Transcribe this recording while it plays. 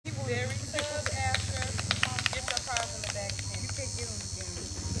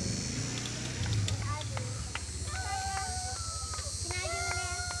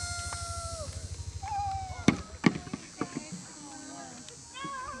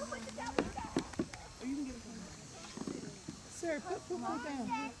her. Put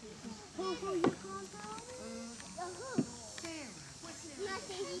down. Who you call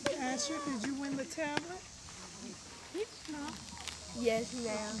Asher, did you win the tablet? Yes,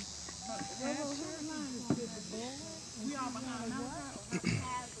 ma'am.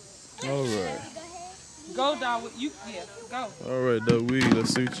 All right. Go, Dawid. Go. All right, Dawid,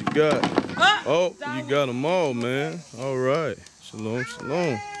 let's see what you got. Oh, you got them all, man. All right. Shalom,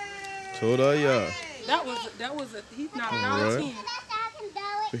 shalom. Todayah. That was a, he knocked all All right. 10.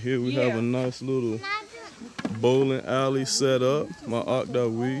 So here we have a nice little bowling alley set up. My Ak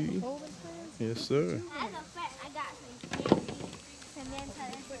Dawid. Yes, sir.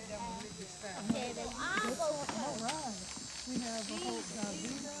 We have a whole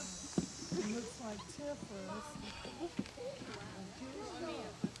Davida. It looks like Tiffers.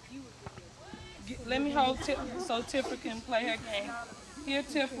 Let me hold Tip so Tipper can play her game. Here,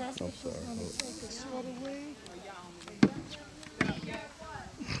 Tipper. I'm sorry.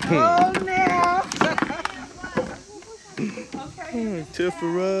 Oh, now. Okay.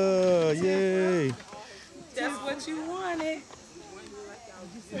 Tiffera, yay. That's what you wanted.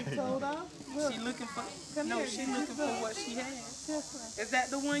 Sold off? She looking for, no, she looking for what she has. Is that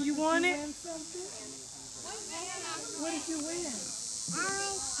the one you wanted? What did you win? I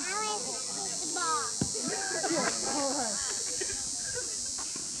went the ball. All right.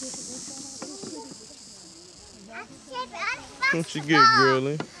 What'd you get,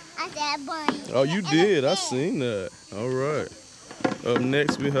 girlie? I said bunny. Oh, you did. I seen that. All right. Up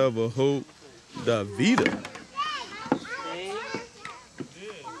next, we have a Hope Davida.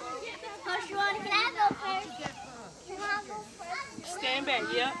 Stand back,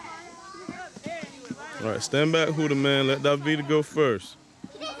 yep. All right, stand back, Huda man. Let Davida go first.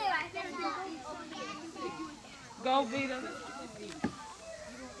 Go, Vita.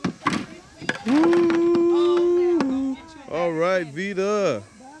 Woo. All right, Vita.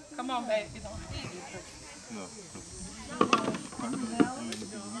 Come on, baby.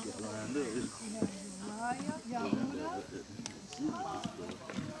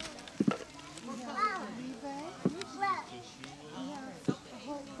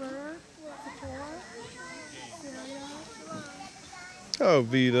 Oh,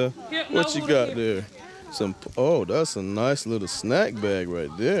 Vita. What you got there? Some. Oh, that's a nice little snack bag right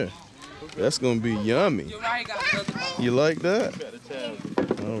there. That's gonna be yummy. You're right, got another ball. You like that?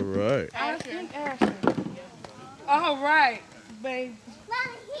 All right. Ashton. All right, babe.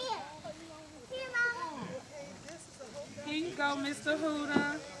 Here you go, Mr.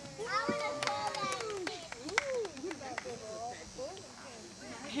 Huda.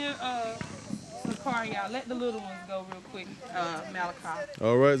 Here, Zakaria, let the little ones go real quick, Malachi.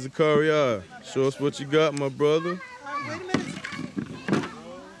 All right, Zakaria. Show us what you got, my brother. Wait a minute.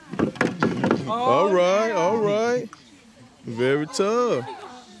 All right. Very tough.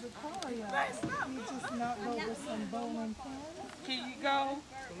 Here you go.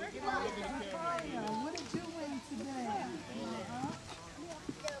 What did you win today?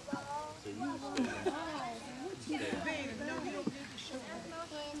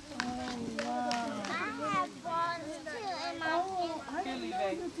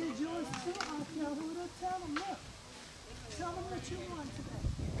 Tell them what you want today.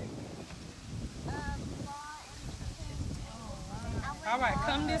 All right,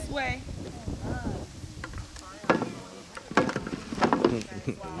 come this way.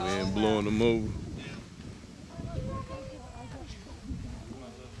 Man, blowing them over.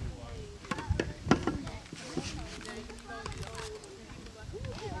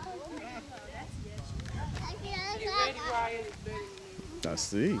 I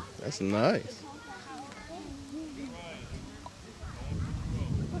see. That's nice.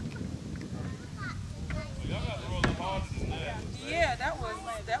 Yeah, that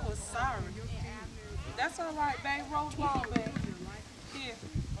was sorry. That's all right, babe. Roll the ball, babe. Here.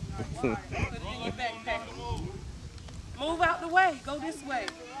 Put it in your backpack. Move out the way. Go this way.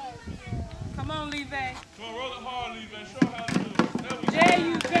 Come on, Levi. Come on, roll it hard, Levi. Show how to do it. There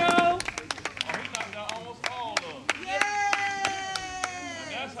you go. Oh, he knocked out almost all of them. Yeah.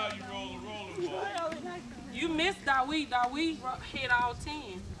 That's how you roll a rolling ball. You missed Dawid. Dawid hit all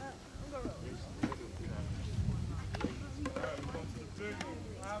 10.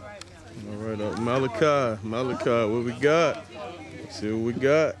 All right, Malachi, what we got? See what we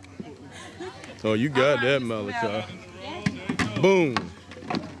got. Oh, you got that, Malachi. Boom.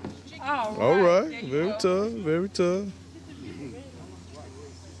 All right, very tough, very tough.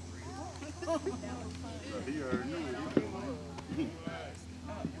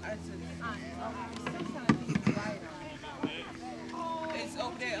 It's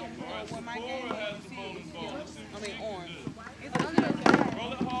over there where my game is. I mean, orange. It's a little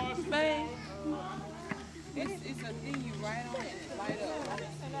Roll it hard. babe. It's a thing you write on it and light up.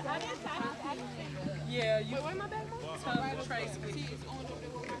 Yeah, you tell the trace with you.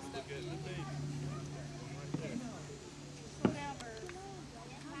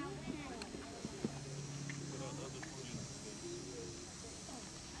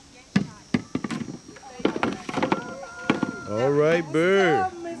 All right, Bird.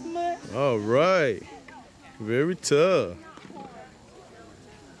 Tough, Miss Mutt. All right. Very tough.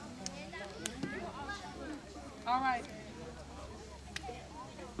 All right.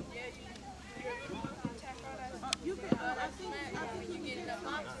 You can, I think you get the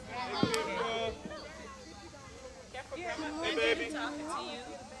box. Hey, baby. Talking to you.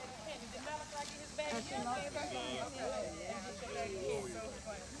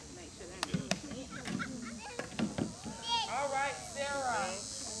 All right, Sarah.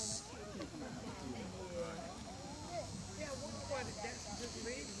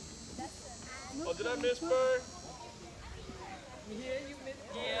 Oh, did I miss Bird?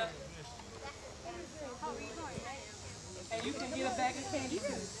 Yeah. And you can get a bag of candy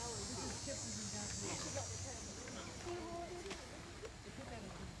too.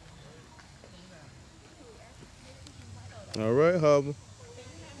 All right, Hubble.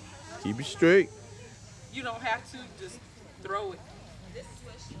 Keep it straight. You don't have to, just throw it.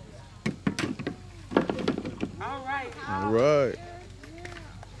 All right. All right.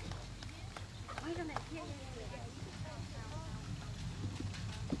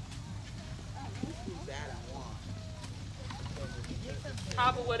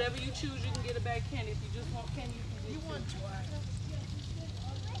 Hopper, whatever you choose, you can get a bag of candy. If you just want candy, you can get two.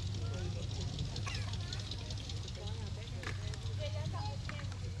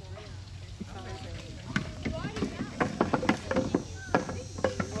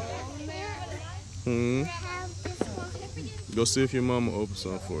 Hmm. Go see if your mama opens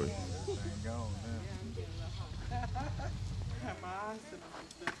something for you.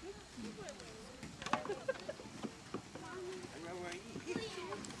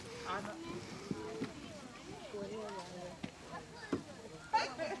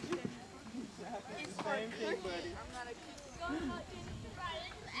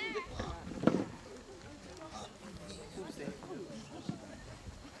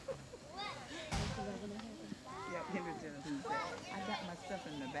 I got my stuff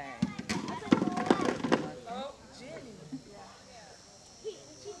in the bag. Oh, Jenny.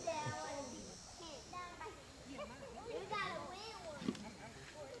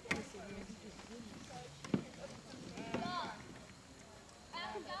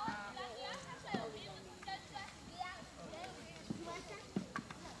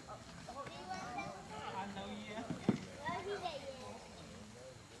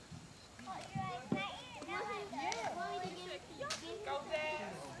 Go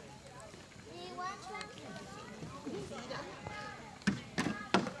dance.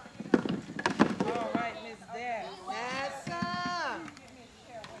 All right, Miss Dad. That's some.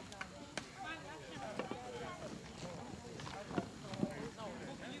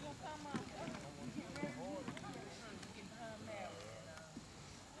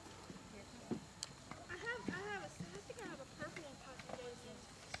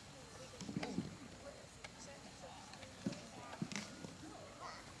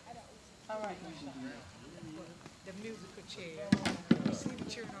 All right. The musical chair. You see the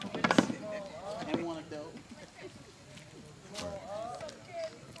children already sitting there. And one of those.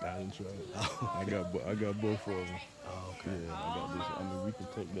 I didn't try it. I got both of them. Oh, okay. Yeah, I got this. I mean, we can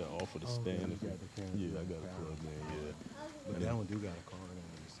take that off of the stand. Yeah, I got it plugged in. Yeah. But that one do got a card in it.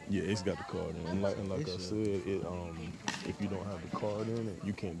 Yeah, it's got the card in it. And like I said, it if you don't have the card in it,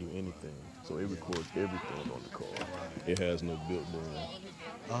 you can't do anything. So it records everything on the card. It has no built-in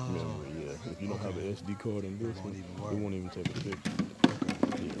memory. Yeah, if you don't have an SD card in this one, it won't even take a picture.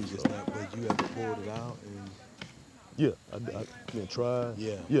 You just not, but you have to pull it out and. Yeah, I tried.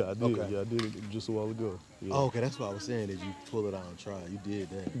 Yeah. Yeah, I did. Okay. Yeah, I did it just a while ago. Yeah. Oh, okay, that's what I was saying. That you pull it out and try. You did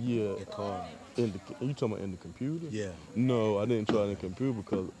that. Yeah. The card. You talking about in the computer? Yeah. No, I didn't try it in the computer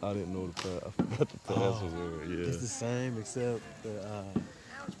because I didn't know the password. I forgot the password. Yeah. It's the same except the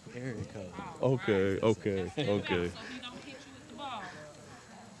area code. Okay. Okay. So he don't hit you with the ball.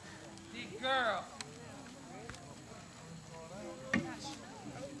 Big girl.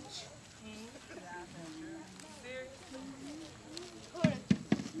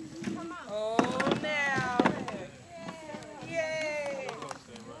 Oh, now. Yay.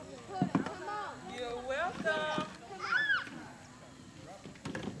 You're welcome.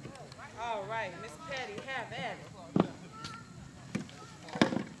 All right, Miss Patty, have at it.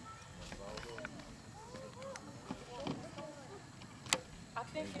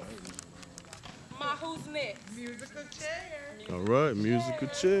 Ma, who's next? Musical chair. All right, musical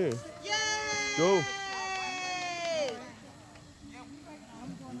chair. Yay! Go.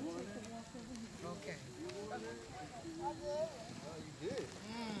 Okay.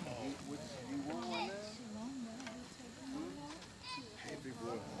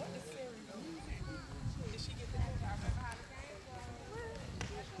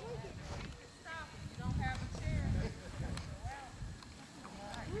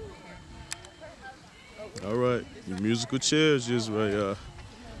 All right, your musical chairs, YisraYAH'ale.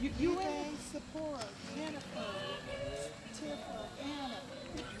 You can support Jennifer, Tiffany, Anna.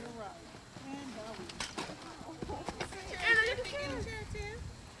 You're right. And Bobby. Anna, you can get a chair, Tim.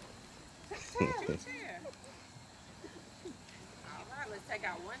 Take a chair. All right, let's take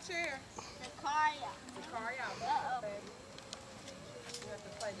out one chair. Zakaria. Zakaria, baby. You have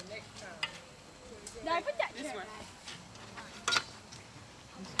to play the next time. No, put that This chair one. back.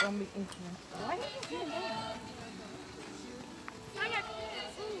 It's gonna be interesting. Why did you do that? I got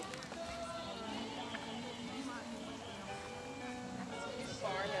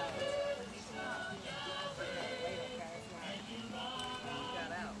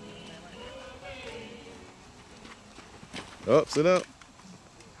Up, sit up.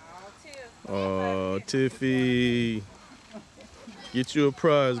 Oh, Oh, Tiffy. Get you a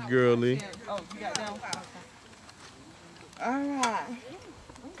prize, girlie. Oh, you got down? All right.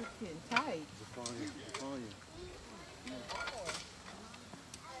 Oh, it's getting tight.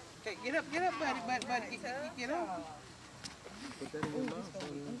 Okay, get up, buddy, get up.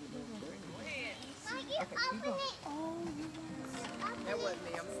 that wasn't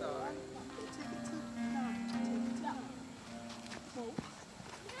me, I'm sorry.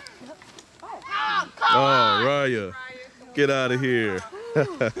 Oh, Raya. Get out of here.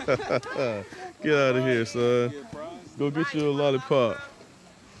 Get out of here, son. Go get you a lollipop.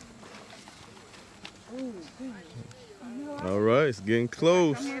 All right, it's getting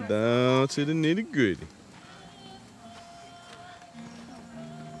close. Down to the nitty-gritty.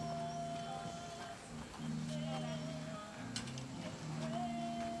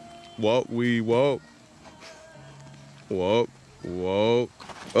 Walk, we walk. Walk, walk.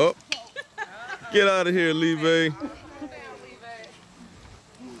 Up. Get out of here, Leve.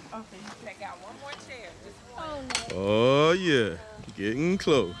 Take out one more chair. Just one. Oh, yeah. Getting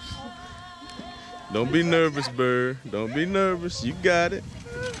close. Don't be nervous, Bird. Don't be nervous. You got it.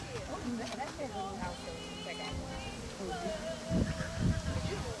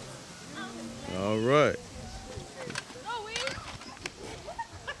 All right.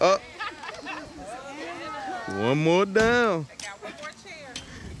 Up. One more down. Take out one more chair.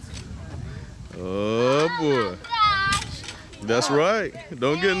 Oh, boy. That's right.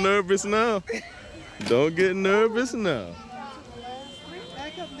 Don't get nervous now. Don't get nervous now.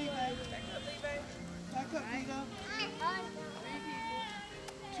 Back up, Levi. Back up, Vito.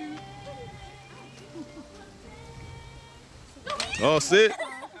 Oh, sit.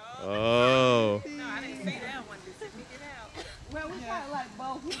 Oh. No, I didn't see that one. Just pick it out. Well, we got like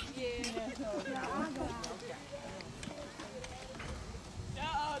both.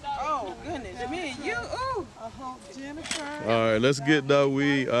 Oh, goodness. Me and you. Ooh. I hope Jennifer. All right, let's get that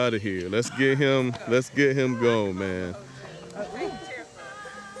weed out of here. Let's get him going, man.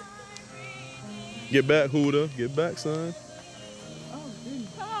 Get back, Huda. Get back, son.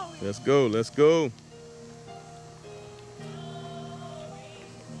 Let's go, let's go.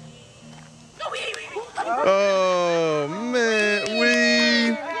 Oh, man,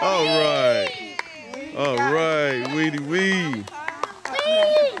 weed. All right, weedy weed.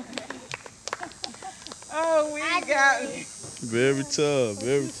 Oh, we got it. Very tough,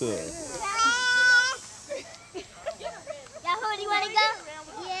 very tough. Yahoo, do you want to go?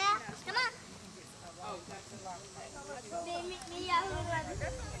 Yeah. Come on. Me, Yahoo,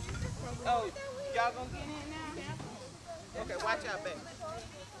 Oh, y'all gonna get in now? Okay, watch out, baby.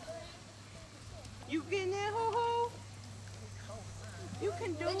 You getting in, hoo-hoo? You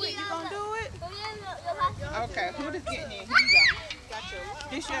can do it. You gonna do it? Okay, who is getting in? Here you go. Got your,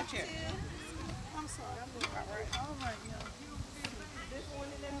 this your chair. I'm sorry. I'm moving. All right, y'all. This one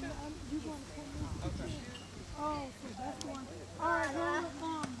in there too? You want to come in? Okay. Oh, so that's the one. All right,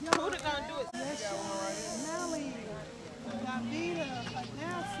 Who gonna do it? Nelly, Davida,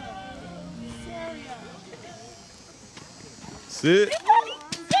 Vanessa, Saria. Sit.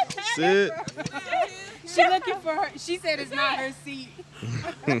 Sit. She looking for her. She said it's not her seat.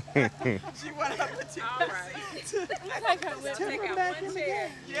 She want her to All right. We'll take out one chair.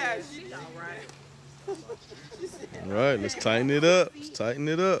 Yeah, she's all right. All right, let's tighten it up. Let's tighten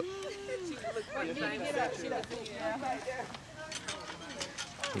it up.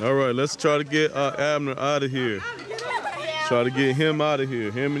 All right, let's try to get Abner out of here. Try to get him out of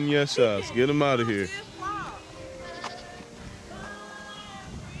here. Him and YHWH. Let's get him out of here.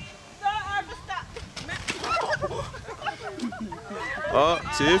 Oh,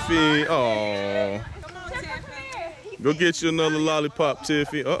 Tiffy. Oh. Go get you another lollipop,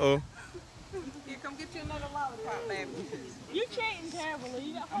 Tiffy. Uh-oh. Here, come get you another lollipop, baby. You're cheating terribly.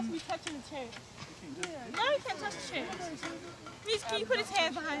 You're not supposed to be touching the chair. No, you can't touch the chair. Please, can you put his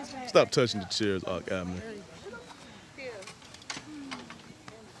hands behind his back? Stop touching the chairs, Abner.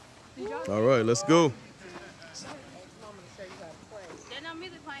 All right, let's go. There's no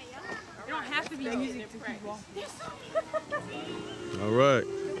music playing, y'all. You don't have to be music to keep walking. All right,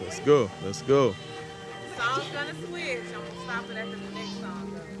 let's go. Let's go. Song's gonna switch. I'm gonna stop it after the next song.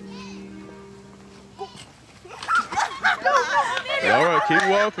 All right, keep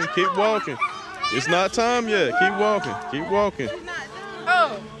walking. Keep walking. It's not time yet. Keep walking. Keep walking.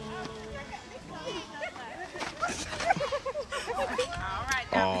 Oh.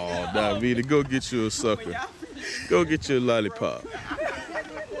 Oh, Davida, go get you a sucker. Go get you a lollipop.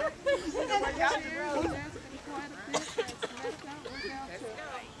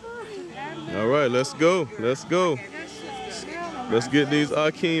 All right, let's go. Let's go. Let's get these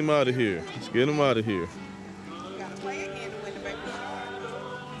Akeem out of here. Let's get them out of here.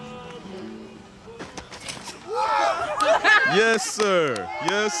 Yes, sir.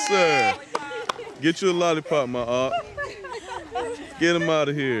 Yes, sir. Get you a lollipop, my Op. Get him out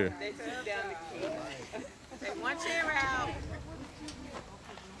of here.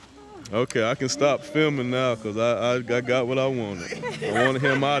 Okay, I can stop filming now because I got what I wanted. I wanted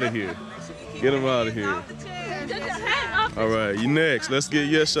him out of here. Get him out of here. All right, you next. Let's get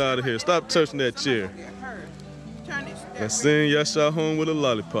YHWH out of here. Stop touching that chair. Let's send YHWH home with a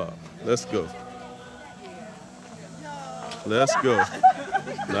lollipop. Let's go. Let's go.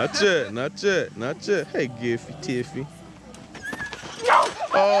 Not yet, not yet, not yet. Hey, Giffy, Tiffy.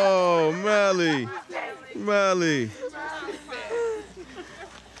 Oh, Mally. Mally.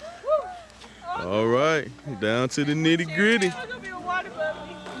 All right, down to the nitty gritty.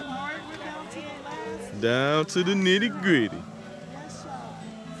 Down to the nitty gritty.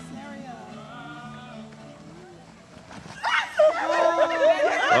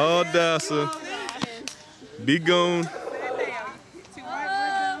 Oh, Dassa. Be gone.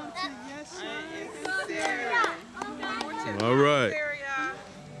 All right.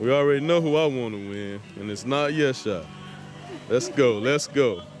 We already know who I want to win, and it's not YHWH. Let's go, let's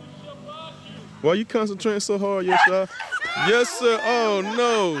go. Why you concentrating so hard, YHWH? Yes, sir. Oh,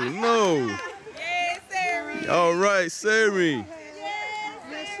 no, no. All right, Sari.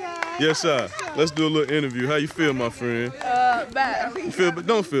 YHWH, let's do a little interview. How you feel, my friend? Bad. You feel, but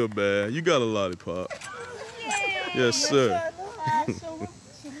don't feel bad. You got a lollipop. Yes, sir.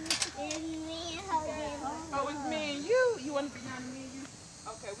 Oh, it's me and you. You want to be down to me and you?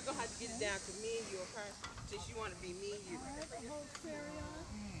 Okay, we're going to have to get it down to me and you, okay? Since you want to be me and you.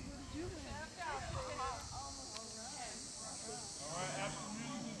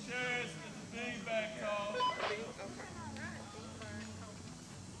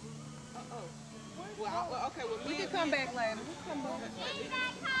 Okay, well, we can come back later. We'll come back.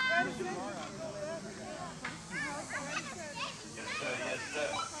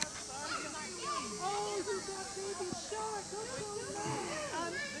 Oh, you got baby shark.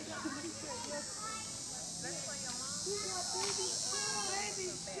 You got baby shark. Baby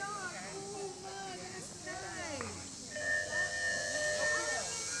shark. Oh, my, that's nice.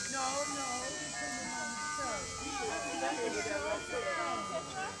 No.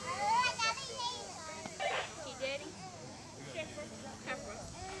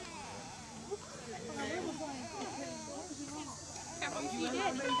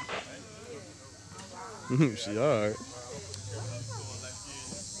 She all right.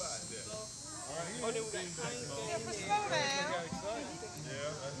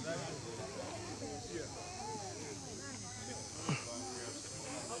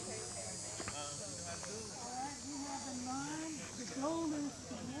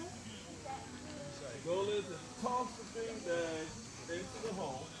 Goal is to toss the big bag into the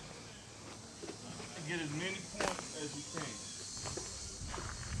hole and get as many points as you can.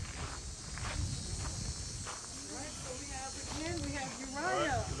 We have YHWH.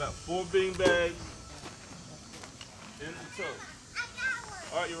 Right, we got 4 bean bags in the tub.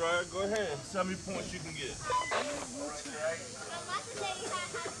 All right, YHWH, go ahead. See how many points you can get.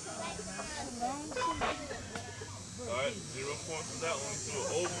 All right, 0 points for that one. So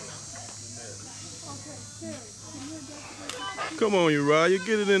over. Come on, YHWH, you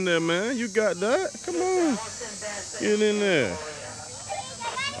get it in there, man. You got that. Come on. Get it in there.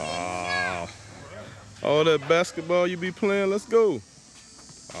 Ah. All that basketball you be playing, let's go.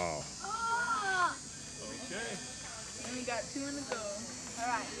 Oh. Okay. And we got 2 in the goal. All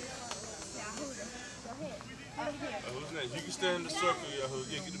right. Who's next? You can stand in the circle, Yahoo.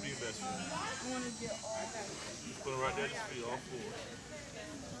 Yeah, get the beanbags. Just put them right there at his feet, all 4.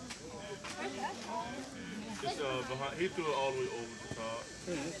 It's behind. He threw it all the way over the top.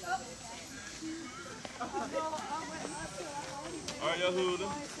 All right, Yahuda.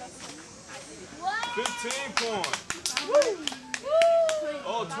 15 points.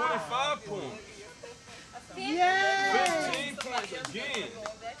 Oh, 25 points. 15 points again.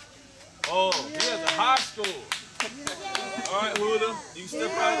 Oh, he has a high score. All right, Huda, you can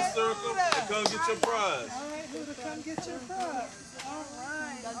step out of the circle and come get your prize. All right, Huda, come get your prize. All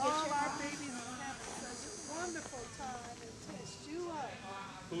right. All our babies will have such a wonderful time in Tshuwah.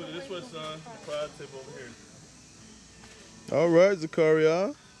 Huda, this way, son. The prize table over here. All right,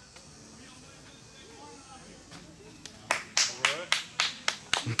 Zakaria.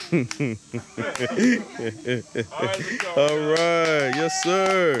 All right, yes,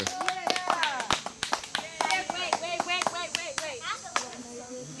 sir. Wait.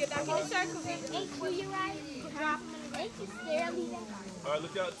 Get back in the circle. All right,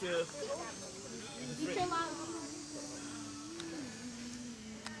 look out, Tiff.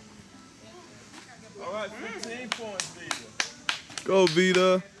 All right, 15 points, Vita. Go,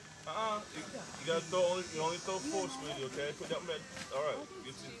 Vita. You gotta throw you only throw 4, sweetie, okay? Put that back. All right,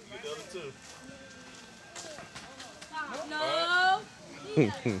 get the other 2. No.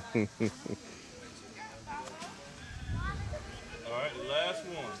 All right, the last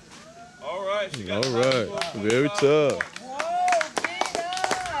one. All right, she got all right, very tough.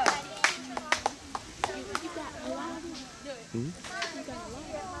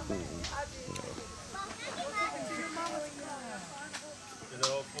 Is that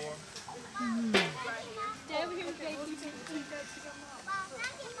all 4?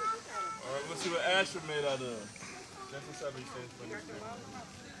 All right, let's see what Asher made out of. That's what's up,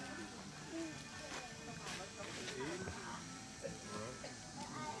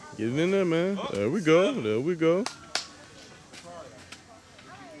 Get it in there, man. There we go. There we go.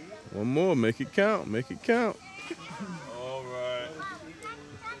 One more. Make it count. Make it count. All right.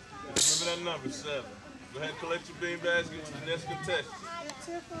 Remember that number, 7. Go ahead and collect your beanbags. Get to the next contestant.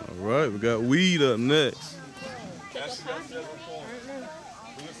 All right, we got weed up next. Asher got 7 points.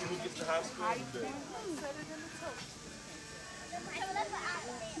 We're gonna see who gets the high score today.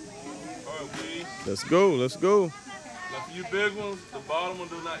 All right, weed. Let's go. Let's go. Now for you big ones, the bottom one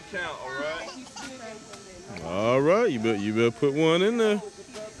do not count, all right? All right, you better put one in there.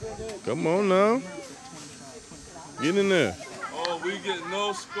 Come on now. Get in there. Oh, we get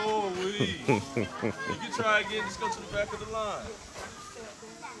no score, we. You can try again, just go to the back of the line.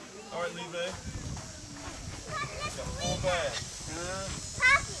 All right, Leve. Got 4 bags.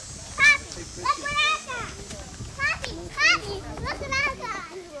 Poppy, look what I got. Poppy, look what I got.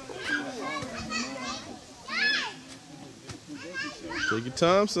 Take your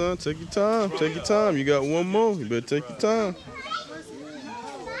time, son. Take your time. Take your time. You got one more. You better take your time.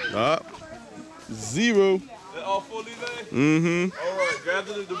 0. That all 4, Leve? Mm-hmm. All right,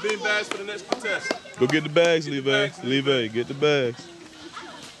 gather the bean bags for the next contestant. Go get the bags, Leve. Leve, get the bags.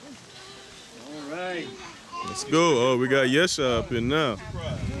 All right. Let's go. Oh, we got YHWH up here now.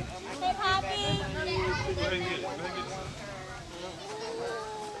 Hey, Poppy. Go ahead and get it. Go ahead and get it.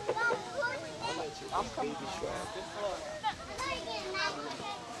 I'm coming.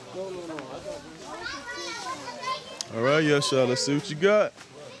 All right, YHWH, let's see what you got.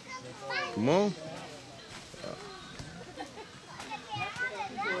 Come on.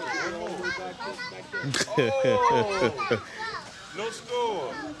 Oh, no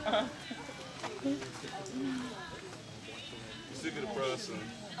score. Stick to the prize, son.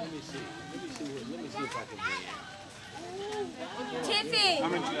 Let me see if I can win. Tiffy, How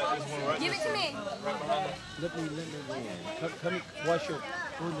many you got? This one right give it to me. right behind her. Let me win. Come wash your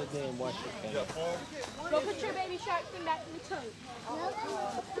food and then wash your You got 4? Go put your baby shark thing back in the tote.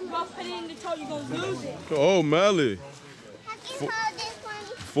 Go put it in the tote, you're going to lose it. Oh, Mally. Have you hold this for me?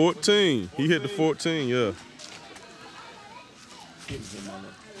 14. He hit the 14, yeah.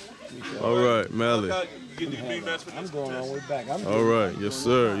 All right, Mally. You get the bean bags for I'm this going all the way contestant. back. All right, yes,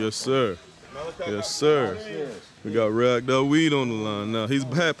 sir. Yes, sir. Malachi Yes, sir. We got ragged up weed on the line now. He's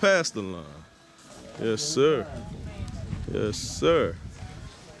past the line. Yes, sir. Yes, sir.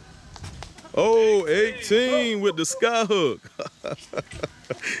 Oh, 18 with the sky hook.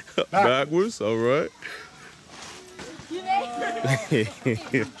 Backwards, all right. You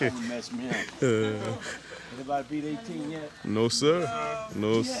messed me up. Anybody beat 18 yet? No, sir.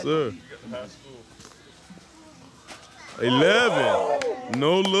 No, sir. 11.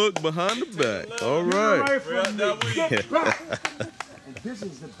 No look behind the back. All right. And this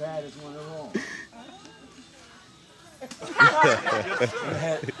is the baddest one of all.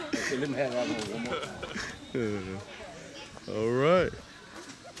 Let me have that one more time. All right.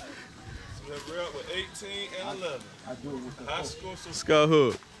 So we're up with 18 and 11. I do it with the High score. Sky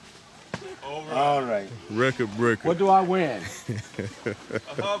hook. All right. Record breaker. What do I win?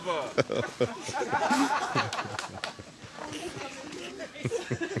 A hover.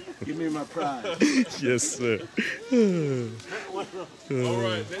 Give me my prize. Yes, sir. All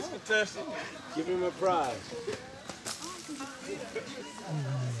right, next contestant. Give me my prize.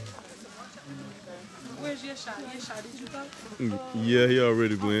 Where's YHWH? Did you go? Yeah, he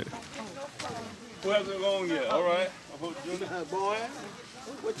already went. Who hasn't gone yet? All right. Boy,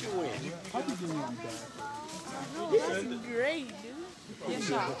 what you win? That's great, dude.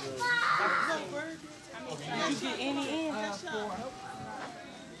 YHWH. Did you get any in?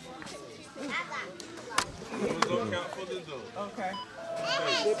 Who's going to count for the door? Okay.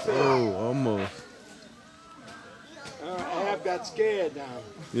 Oh, almost. Ab got scared now.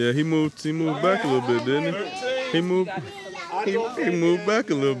 Yeah, he moved back a little bit, didn't he? He moved back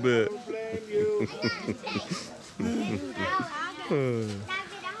a little bit.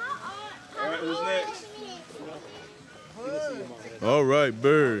 All right, who's next? All right,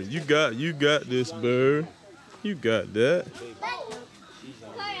 Bird. You got this, Bird. You got that.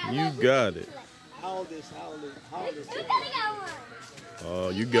 You got it. Oh,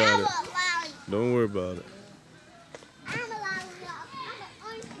 you got it. Don't worry about it.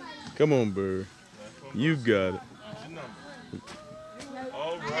 Come on, Bird. You got it.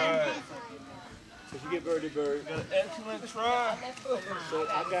 All right. Did you get Birdie Bird? Got an excellent try. So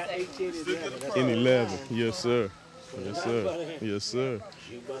I got 18 and 11. In 11. Yes, sir. Yes, sir. Yes, sir.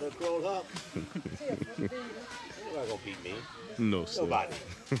 You better grow up. You're not going to beat me. No, sir. Nobody.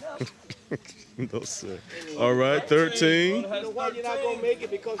 No, sir. All right, 13. You know why you're not going to make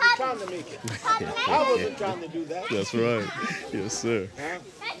it? Because you're trying to make it. I wasn't trying to do that. That's right. Yes, sir. Huh?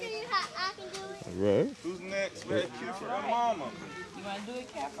 All right. Who's next? We had Kiffer and Mama. You want to do it,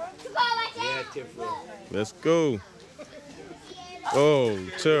 Kefra? Yeah, Tiffany. Let's go. Oh,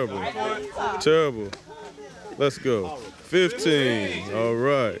 terrible. Terrible. Let's go. 15. All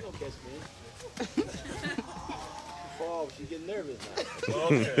right. She's getting nervous now.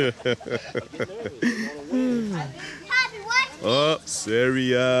 Okay. Up,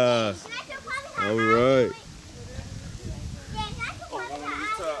 Seria. All right.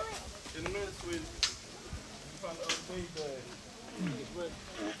 In a minute, sweetie. Find the other thing bag.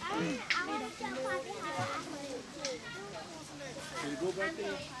 Can you go back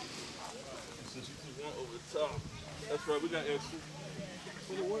there? Since you took one over the top. That's right, we got extra.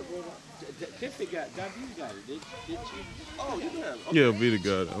 Tiffany got it. You got it. Did she? Oh, you can have it. Okay. Yeah, Vita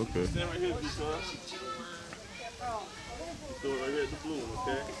got it. Okay. Stand right here, Vita. Throw it right here at the blue one,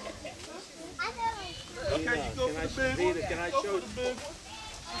 okay? Okay, you go for the big one. Can I Go show for the big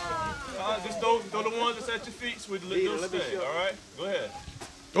one. Just throw the ones that's at your feet, sweetie. Let them stay, all right? Go ahead.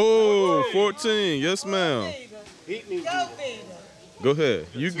 Oh, 14. Yes, ma'am. Beat me. Go ahead.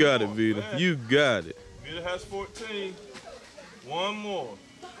 You got it, Vita. You got it. Vita has 14. One more.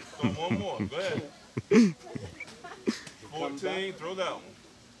 So one more. Go ahead. 14. Throw that one.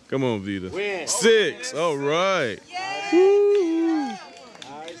 Come on, Vita. Win. 6. All right. Woo.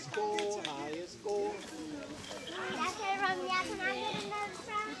 High score. Highest score.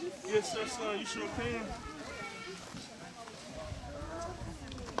 Yes, sir, son. You sure can.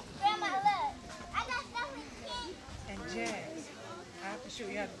 And jazz. I have to show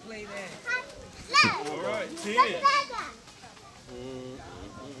you how to play that. All right, 10.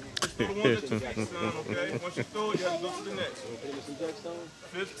 Just throw the one that you got, son, okay? Once you throw it, you have to go to the next one.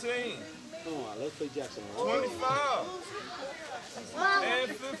 15. Come on, let's play Jackson. 25.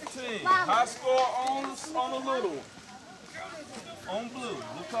 And 15. High score on the little one. On blue.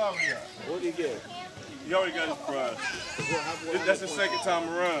 Blue car we got. What do you get? He already got his prize. That's the second time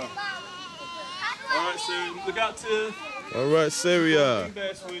around. All right, so look out to. All right, Seria.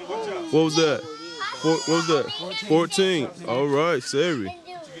 Bad, sweetie. Watch out. What was that? What was that? 14. All right, Seri.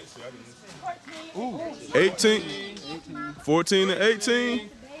 18. 14 and 18.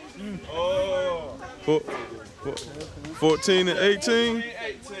 Oh. 14 and 18.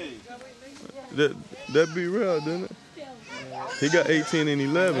 18. That be real, didn't it? He got 18 and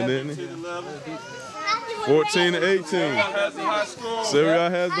 11, didn't he? 11. 14 to 18. Has the high score.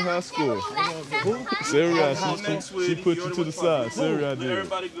 YisraYAH'ale has the high score. YisraYAH'ale, she put you to the side. YisraYAH'ale did.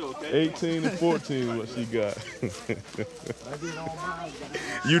 Everybody go, okay? 18 and 14 is what she got.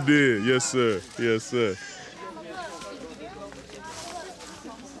 You did, yes sir, yes sir.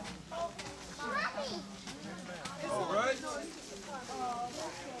 All right.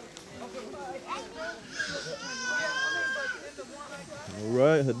 All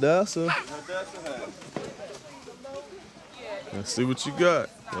right, Hadassah. Let's see what you got.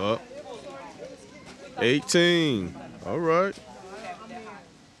 Oh. 18. All right.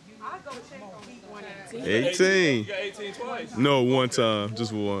 18. You got 18 twice. No, one time,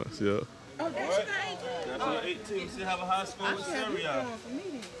 just once. Yeah. All right. That's 18. Still have a high score with YisraYAH'ale.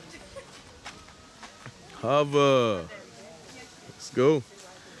 Hava. Let's go.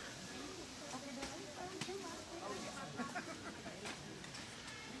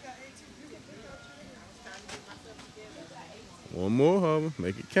 One more, Hava.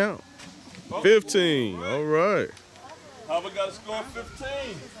 Make it count. 15. All right. Hava got a score of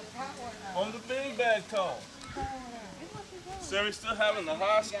 15 on the big bag toss. Sari still having the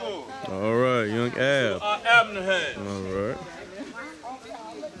high score. All right, young Ab. Abner has. All right.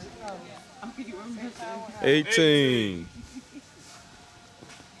 18.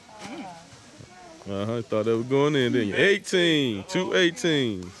 I thought that was going in, didn't you? 18. 2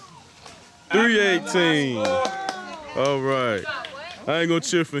 18s. 3 18. All right. I ain't going to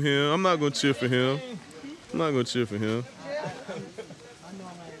cheer for him. I'm not going to cheer for him. I'm not going to cheer for him.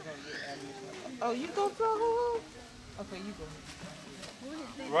 Oh, you go throw who? Okay, you go.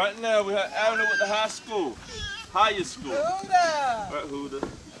 Right now, we have Abner with the high score. Highest score. Huda. Right, Huda.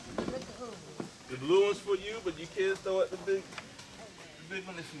 The blue one's for you, but you can throw at the big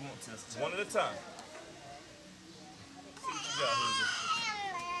one if you want to. One at a time. See what you got, Huda.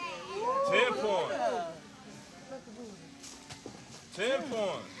 10 points. 10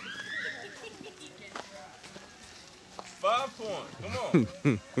 points. 5 points. Come on.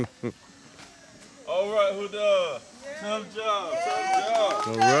 All right, Huda. Tough job. Tough job.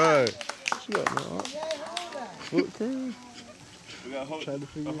 All right. What you got, man? Foot cream? We got hope. Trying to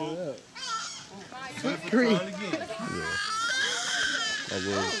figure it out. Foot cream. Again. Yeah. I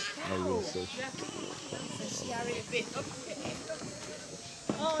will say.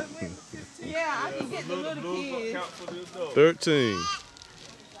 Yeah, I can get the little kids. 13.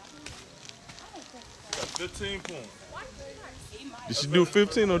 Got 15 points. Did she do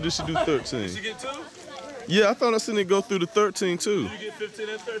 15 or did she do 13? Did she get 2? Yeah, I thought I seen it go through the 13 too. Did you get 15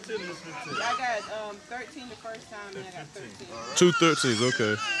 and 13 or 15? I got 13 the first time and I got 13. 2 13s,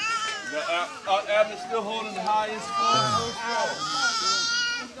 okay. Abner still holding the highest score.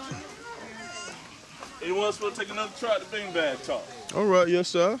 Anyone else want to take another try at the bean bag toss? All right, yes,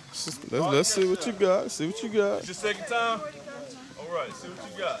 sir. Let's see what you got. See what you got. It's your second time? All right, see what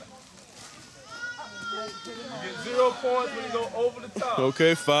you got. You get 0 points when you go over the top.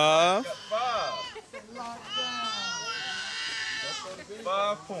 Okay, 5. 5.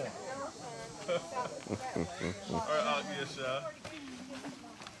 5 points. All right, I'll give you a shot.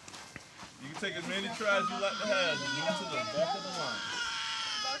 You can take as many tries you like to have. Just move to the back of the line.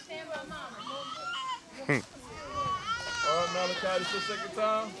 All right, Malachi, this your second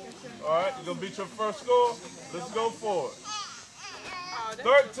time? All right, you're going to beat your first score? Let's go for it.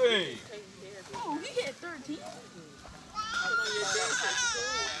 13. Oh, you hit 13.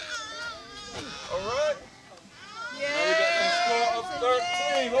 All right. Yeah. Now we got the score of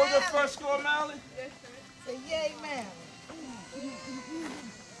 13. What was your first score, Mally? Say yay, man.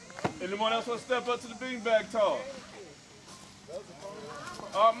 Anyone else want to step up to the beanbag toss?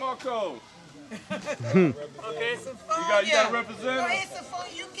 Marco. Okay. You got a representative? Hey,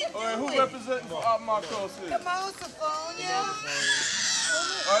 Sophia, you can do All right, who it. representing for Marco here? Come on, Sophia.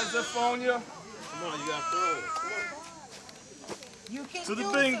 All right, Zephonia. Come on, you got to throw it. You can To the do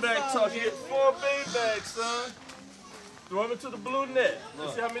it, beanbag toss. You Sophia. get 4 beanbags, son. Throw them into the blue net.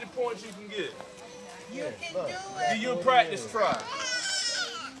 Let's see how many points you can get. You can do it. Give you a practice try.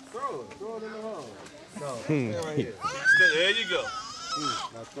 Throw it in the hole. No, Hmm. stay right here. There you go.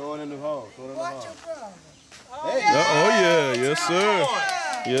 Now throw it in the hole. Throw it in the Watch hole. your brother. Oh yeah, yes sir.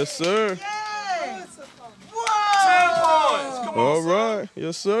 Yes sir. Yay. 10 points. Come on, All son. right,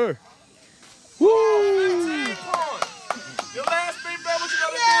 yes sir. 15 points. Your last beanbag, what you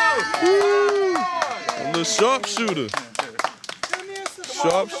gotta do? A little sharpshooter. Come here, Sophia.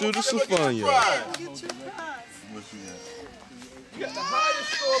 Sharpshooter Sophia. Get your prize. You got the highest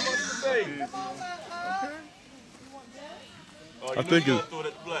score amongst the babies. Oh, I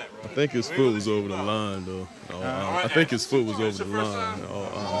think his foot was over the line though. I think his foot was over the line.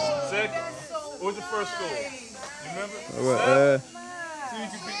 Second. What What's the first score? You remember? All right. See if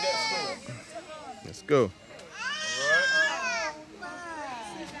you can beat that score. Let's go.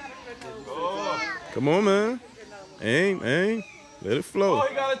 All right. Come on, man. Aim. Let it flow. Oh,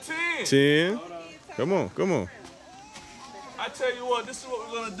 he got a 10. 10. Come on. I tell you what, this is what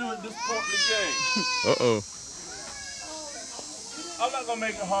we're going to do at this point in the game. Uh-oh. I'm not going to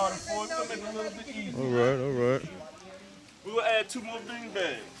make it harder for you. We're going to make it a little bit easier. All right. We will add 2 more bean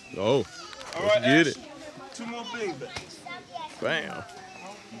bags. Oh, All right, get it. 2 more bean bags. Bam.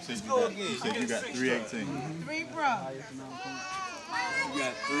 Let's go again. You said you got 318. 3 bro. You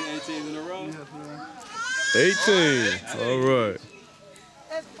got 3 18s in a row? 18. All right.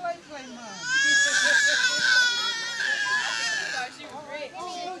 That's play mom.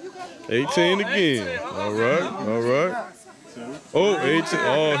 18 again. All right. Oh, 18.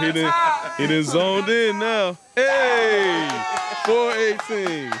 Oh, he didn't zoned in now. Hey,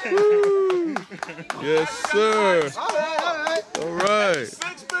 418. Woo. Yes, sir. All right.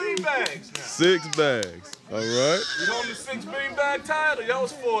 6 bean bags now. 6 bags. All right. You're on the 6 bean bag title. Y'all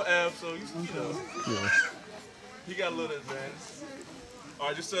was 4 F, so you know. Yeah. He got a little advantage. All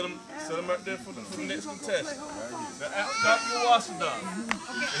right, just set him right there for the next contestant. Now, Dr. Washington.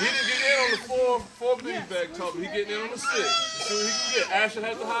 He didn't get in on the 4 bean bag top, but he getting in on the 6. Let's see what he can get. Asher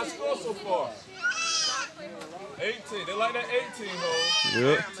has the high score so far. 18. They like that 18 hole.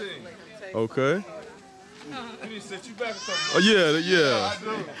 Yep. 18. Okay. We need to set you back a couple Oh, yeah.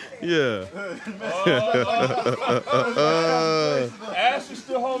 Yeah. Asher's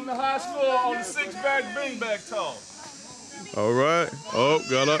still holding the high score on the 6-bag bean bag toss. All right. Oh,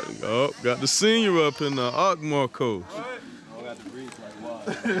 got the senior up in the Marcos.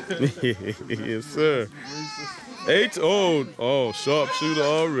 Yes, sir. 8. Oh, sharpshooter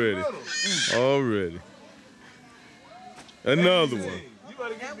already. Another one.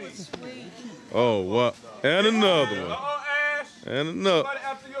 Oh, wow. And another one. And another.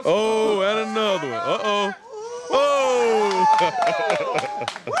 Oh, and another one. Uh-oh. Oh!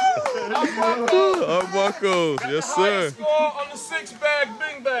 Marcos. Yes, sir. Score on the 6-bag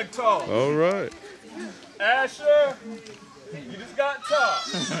bean bag toss. All right. Asher, you just got top.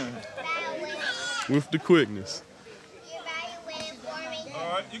 With the quickness. All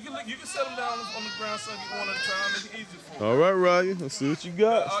right, you can set them down on the ground so you get one at a time. Make it easy for you. All right, Ryan. Let's see what you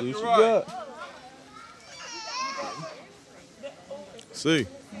got. See.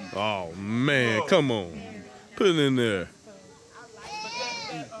 Oh, man. Come on. Put it in there.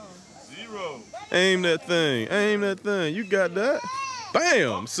 0. Aim that thing. You got that.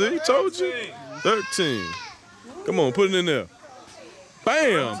 Bam. See, told you. 13. Come on, put it in there.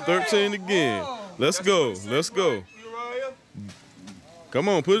 Bam. 13 again. Let's go. Come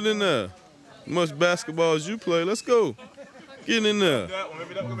on, put it in there. Much basketball as you play. Let's go. Get in there.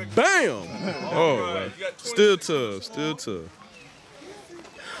 Bam. Oh, still tough.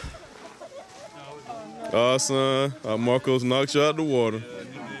 Oh, son. Marcos knocked you out the water.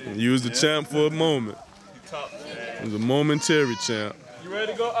 You was the champ for a moment. It was a momentary champ. You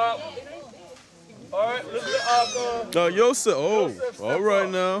ready to go up? All right, let's go up. Yosef. Oh, all right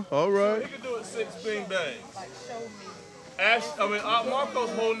now. All right. He can do it 6 bean bags. Marcos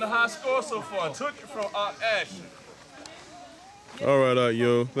holding the high score so far. Took it from Asher. All right,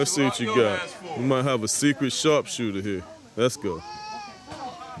 yo. Let's see what you got. We might have a secret sharpshooter here. Let's go.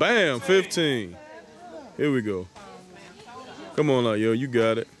 Bam, 15. Here we go. Come on, yo. You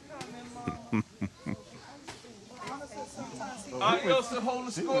got it. Yosef holding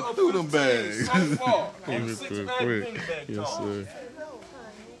the score of 15 bags. So far. On the 6-bag bean bag Yes, sir.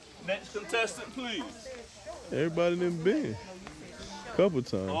 Next contestant, please. Everybody done been. Couple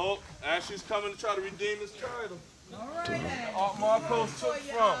times. Oh, Ashley's coming to try to redeem his title. Art Marcos took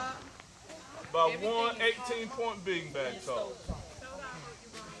from by 1 18-point bean bag toss.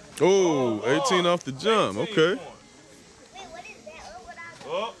 Oh, 18 off the jump. Okay.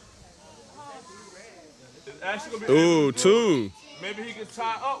 Oh. Oh, 2. Maybe he can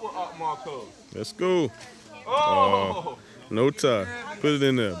tie up with Art Marcos. Let's go. Oh. No tie. Put it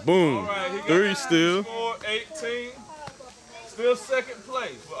in there. Boom. Right, 3 still. Score 18. Still second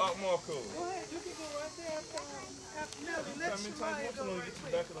place for Art Marcos.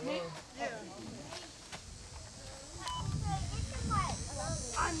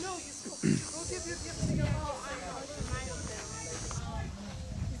 I know you're supposed to. Go give your gift to your mom.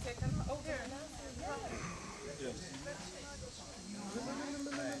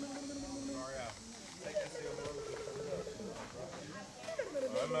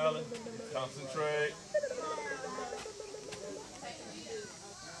 All right, Melon. Concentrate.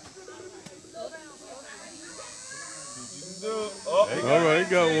 All right,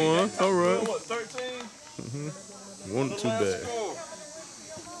 got one. All right. What, 13? too bad.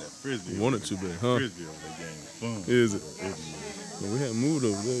 That frisbee. One or too bad, huh? Frisbee on that game is fun. Is it? Well, we haven't moved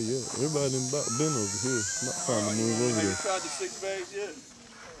over there yet. Everybody done about been over here. Not trying to move over You there. tried the 6 bags yet?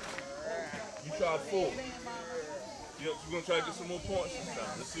 You tried 4. Yep, you're going to try to get some more points this time.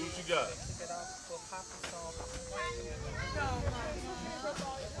 Let's see what you got.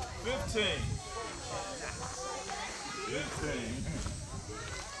 15. 15.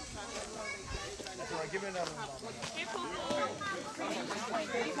 Give me another one.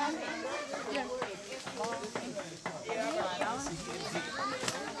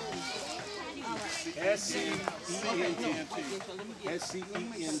 S-C-E-N-T.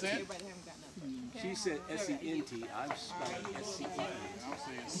 S-C-E-N-T. She said S-E-N-T. I'm spelling S-C-E-N-T. I'm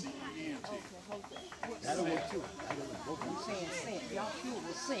saying C-E-N-T. That'll work too. I'm saying sent. Y'all sure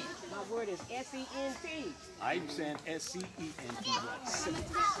was sent. My word is S-E-N-T. I'm saying S-C-E-N-T.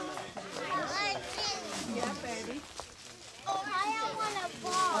 Yeah, baby. Oh, I want a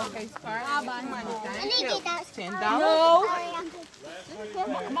ball. Okay, start. I'll buy money. Thank you. $10. No.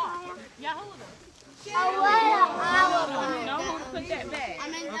 You know who to put that back.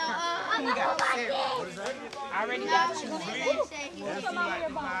 I'm in the. Who got Sarah? I already got you. Come on here,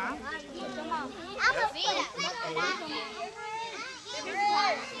 Bob. I'm a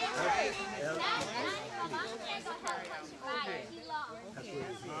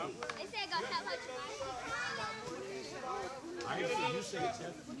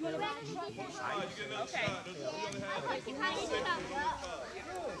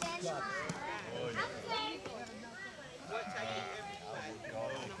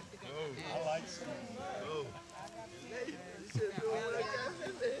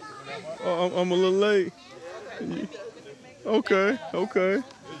Oh, I'm a little late. Okay, okay.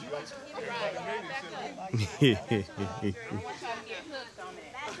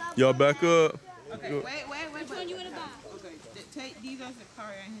 Y'all back up. Wait. Which one you in the box? Okay, take these as a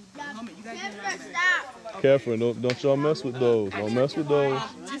car in his moment. You gotta get it. Careful, don't y'all mess with those. Don't mess with those.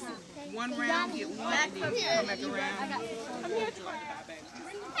 Just one round, get one, and then come back around. I'm here to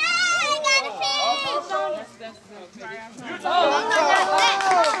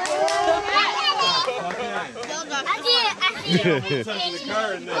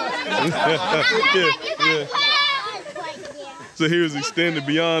So he was extended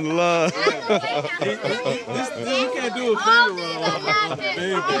beyond the line. You can't do a finger roll.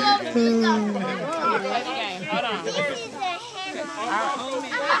 Hold on.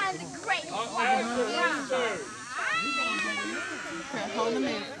 Hold a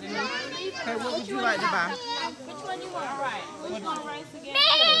minute. Okay, what would you like to buy? Which one you want? All right. Which one race again?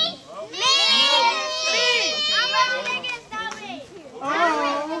 Me! I'm ready to get started.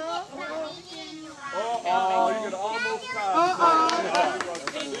 Oh, you can almost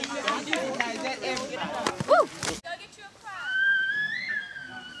Is that every? Go get you a prize.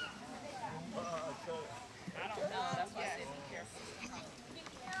 I don't know. That's why I said be careful.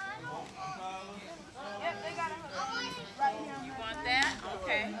 Yep, they got a right here. You want that?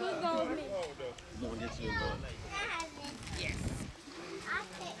 Okay. Yes.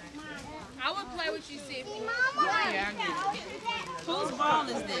 I would play with you, see if you yeah, I get it. Whose ball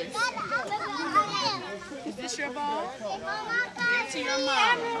is this? Is this your ball? Give it to your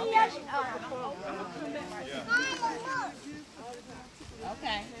mom.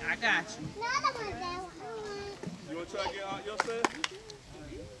 Okay, I got you. You want to try to get out yourself?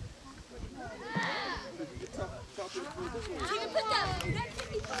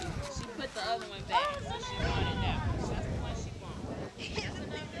 She put the other one back, so she wanted that one. That's the one she wanted. That's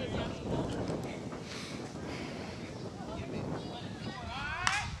enough for you.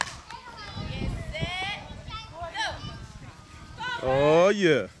 Oh,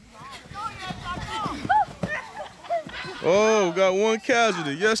 yeah. Oh, got one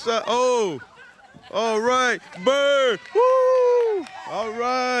casualty. Yes, sir. Oh, all right. Bird. Woo. All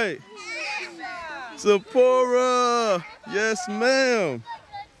right. Sephora. Yes, ma'am.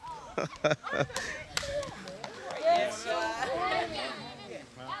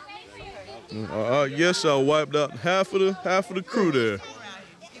 Yes, I wiped out half of the crew there.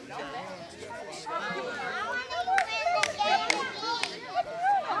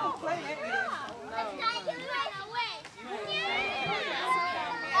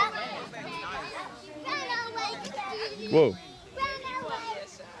 Whoa.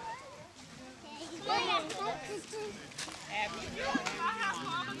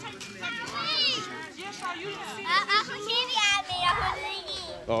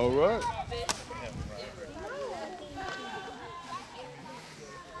 All right.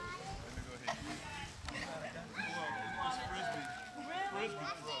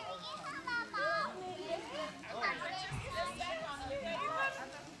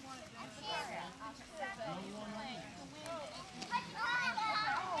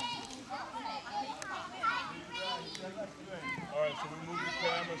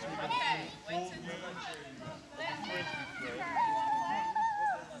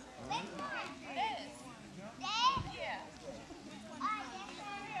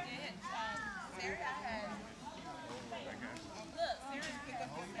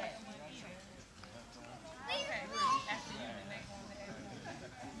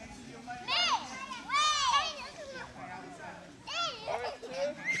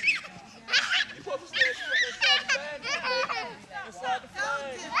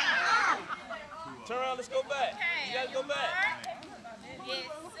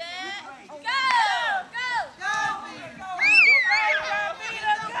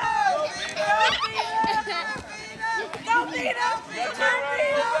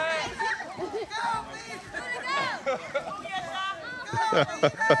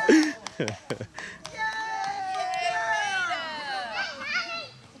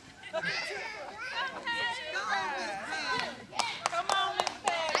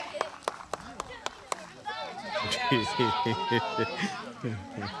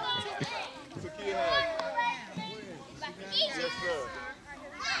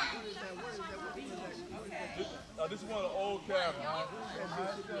 This is one of the old cameras.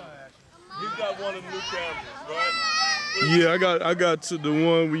 He's got one of the new cameras, right? Yeah, I got to the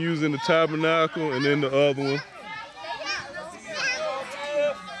one we use in the tabernacle, and then the other one. You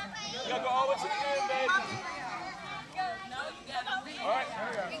gotta go all the way to the end, baby. All right,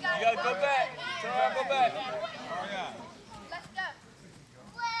 you gotta go back. Turn around, go back.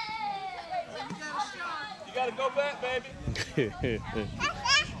 You gotta go back, baby.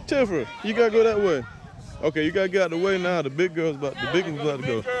 Tiffany, you gotta go that way. Okay, you gotta get out of the way now. The big one's about to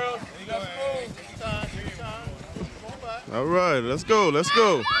go. All right, let's go. Let's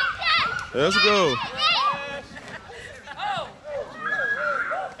go. Let's go.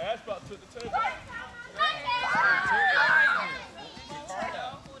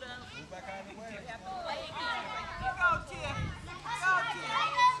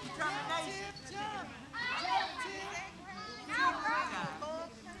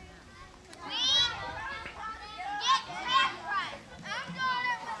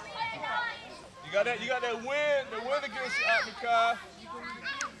 You got that wind, the wind against you out the car.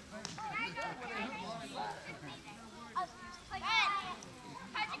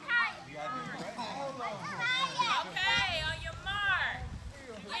 Okay, on your mark.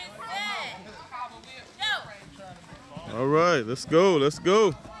 Get set. Go. All right, let's go. Let's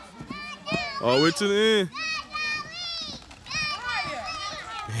go. All the way to the end.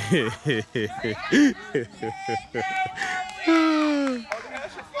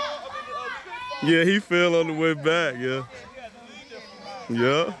 Yeah, he fell on the way back, yeah.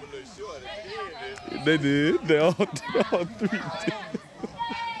 Yeah. They did. They all three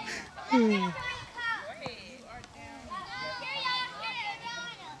did.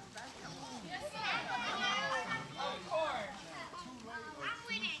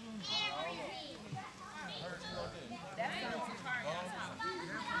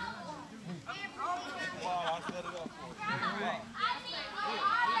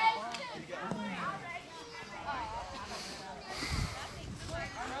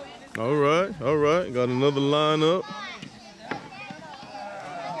 All right, got another line up.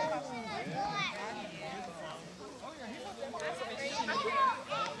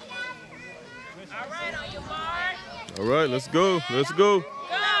 All right, let's go. Let's go.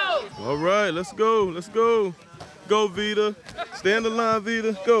 All right, let's go. Let's go. Go, Vita. Stay in the line,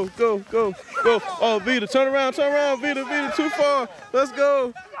 Vita. Go, go, go, go. Oh, Vita, turn around, Vita. Vita, too far. Let's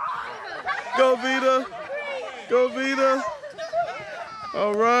go. Go, Vita. Go, Vita.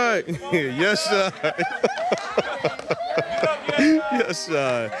 All right. Yes, sir. Yes,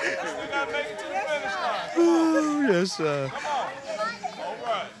 sir. Ooh, yes, sir.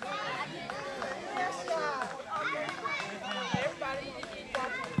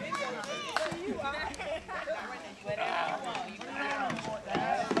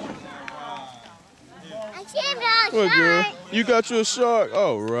 What, girl? You got you a shark?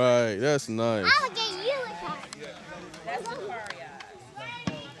 All right. That's nice. I will get you a shark. That's the car,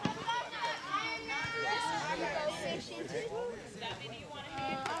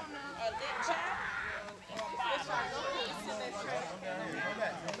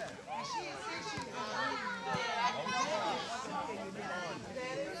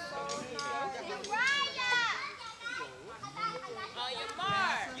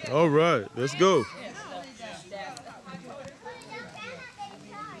 All right, let's go.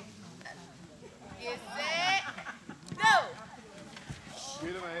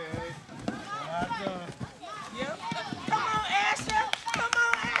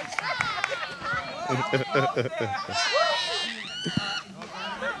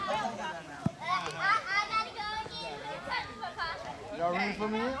 Y'all ready for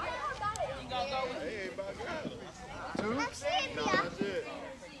me? You gonna go with me? Two? That's it.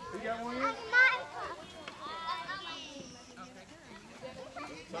 You got one here?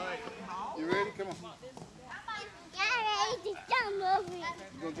 You ready? Come on. Yeah, ready to jump over. You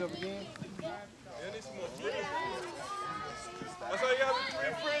gonna jump again? That's all you got to do,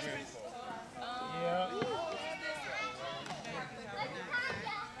 frisbees. Yeah.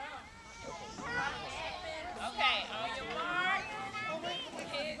 Okay, on your mark.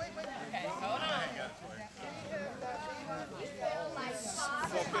 Okay, hold on.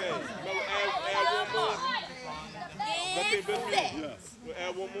 Okay, add one more. Okay, we'll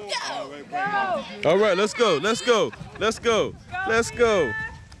add one more. All right, let's go. Let's go. Let's go. Let's go.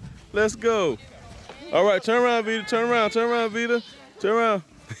 Let's go. All right, turn around, Vita. Turn around, Vita. Turn around.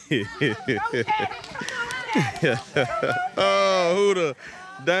 Oh, Huda,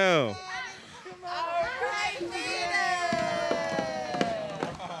 down.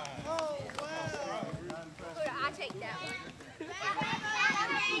 I'll take that one.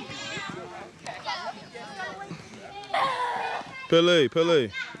 Pele,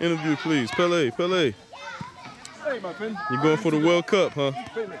 interview please. Pele. Hey, my friend. You going for the World Cup, huh?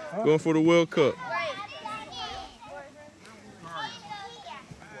 Going for the World Cup.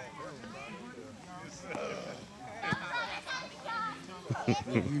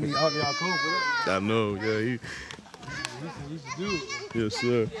 I know, yeah, he used to do it. Yes,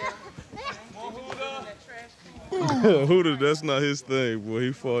 sir. Huda, that's not his thing, boy.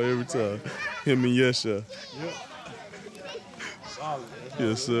 He fall every time. Him and Yesha. Yep. Solid.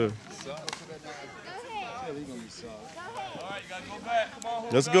 Yes, sir.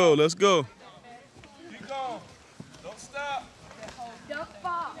 Let's go, let's go. Keep going. Don't stop. Don't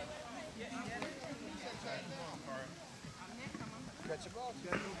fall.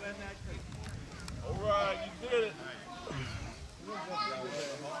 All right, you did it.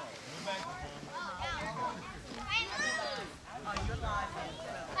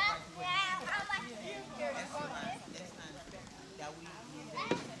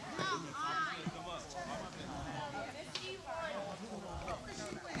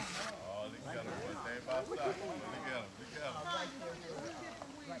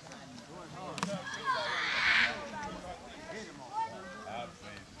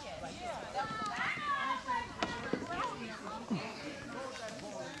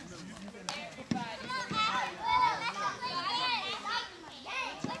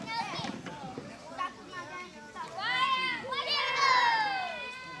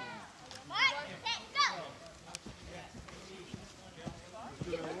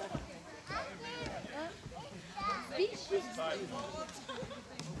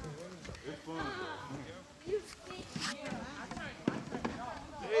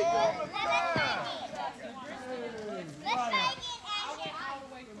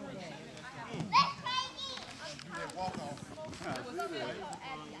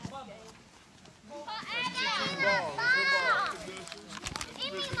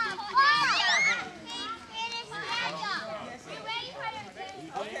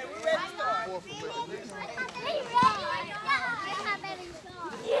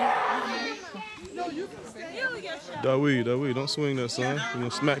 Dawid, don't swing that, son. You're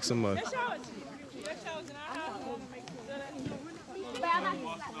gonna smack somebody.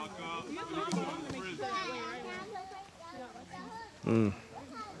 Mm.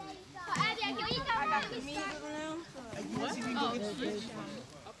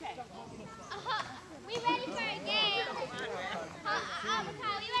 We ready for a game? We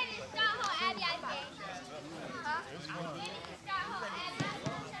ready to start whole Abby's game? We ready to start whole Abby's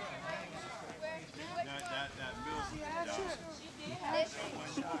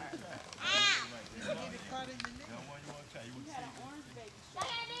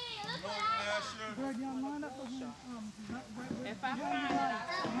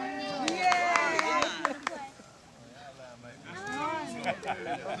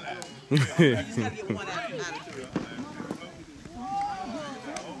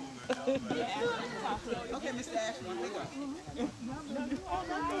Okay, Mr. Ashman, we go.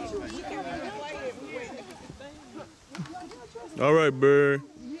 All right, Bird.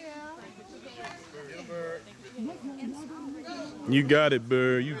 You got it,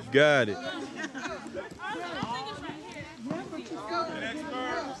 Bird. You got it.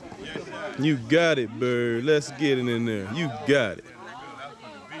 You got it, Bird. Let's get it in there. You got it.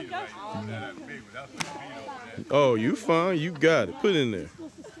 Oh, you fine. You got it. Put it in there.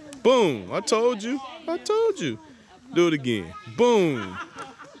 Boom. I told you. Do it again. Boom.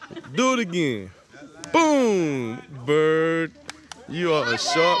 Do it again. Boom. Bird. You are a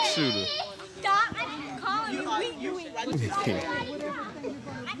sharpshooter. Stop calling you.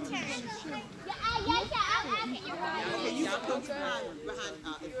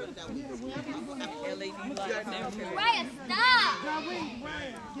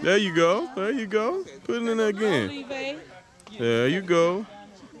 There you go. There you go. Put it in there again. There you go.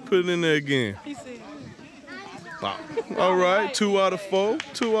 Put it in there again. All right. 2 out of 4.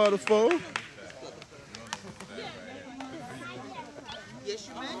 2 out of 4. Yes,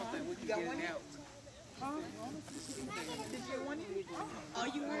 you may. You got one out. Did you want it? Oh,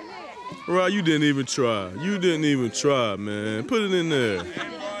 you were there. Right, you didn't even try. You didn't even try, man. Put it in there.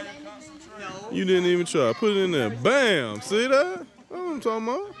 You didn't even try. Put it in there. Bam. See that? That's what I'm talking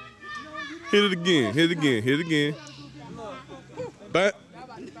about. Hit it again. Hit it again. Hit it again.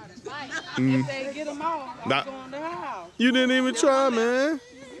 If they get them all, I'm Nah. going to her house. You didn't even try, man.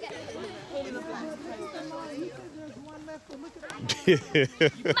 I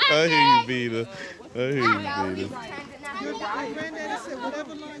hear you, Vita. I hear you, Vita. Granddaddy said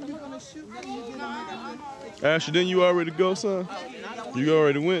whatever line you want to shoot, you get them. Ashley, didn't you already go, son? You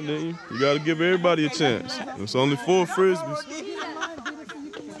already went, didn't you? You got to give everybody a chance. It's only 4 frisbees.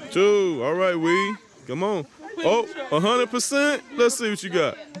 2. All right, we. Come on. Oh, 100%? Let's see what you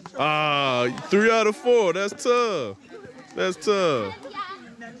got. Ah, 3 out of 4. That's tough. That's tough.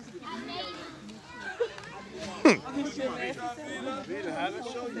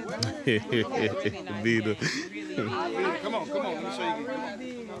 Vita. Come on, let me show you.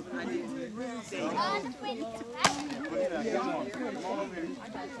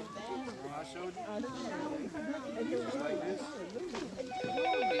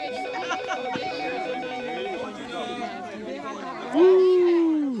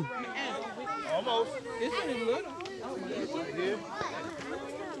 Woo! Almost. It's pretty little.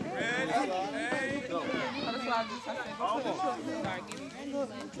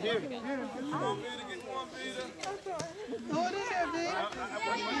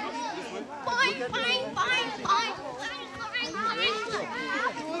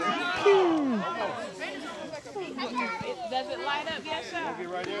 Does it light up? Yes, sir.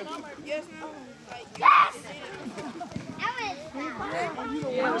 Right there. Yes. Yes!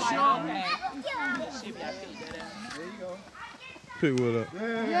 Pick what up?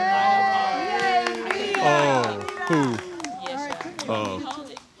 Oh, who? Oh.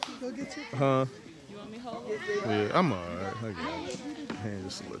 Huh? Yeah, I'm alright. I got it. Hand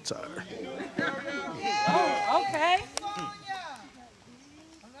just a little tired. Oh, okay.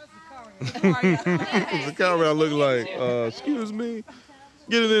 The camera look like, excuse me.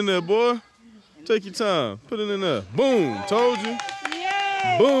 Get it in there, boy. Take your time. Put it in there. Boom. Told you.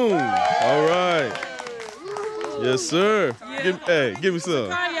 Yay. Boom. All right. Yes, sir. Hey, give me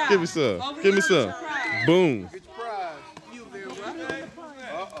some. Give me some. Give me some. Boom.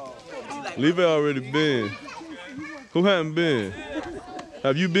 Leave it already been. Who hadn't been?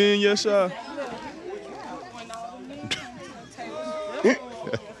 Have you been yet, Sha?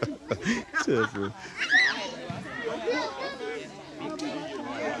 Jefferson.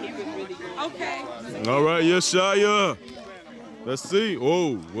 Okay. All right, YHWH. Let's see.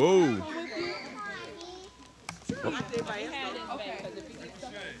 Whoa, whoa.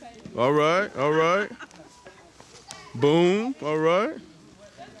 All right, all right. Boom, all right.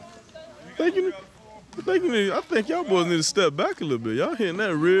 I think y'all boys need to step back a little bit. Y'all hitting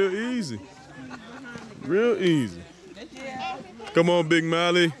that real easy. Real easy. Come on, Big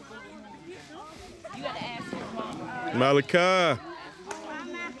Mally. Malachi.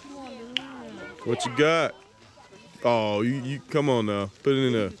 What you got? Oh, you come on now. Put it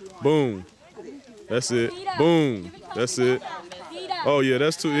in there. Boom. That's it. Boom. That's it. Oh yeah,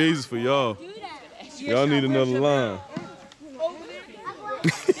 that's too easy for y'all. Y'all need another line.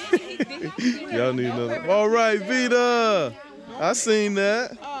 Y'all need another. All right, Vita. I seen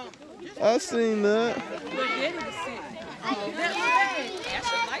that. I seen that.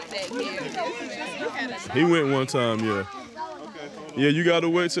 He went one time, yeah. Yeah, you gotta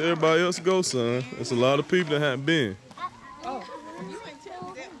wait till everybody else goes, son. There's a lot of people that haven't been.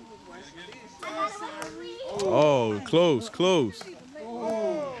 Oh, close, close.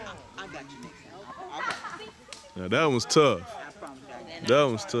 Now that one's tough. That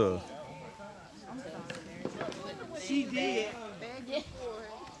one's tough. She did.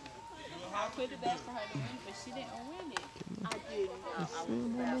 I put it back for her to use, but she didn't win it. I didn't.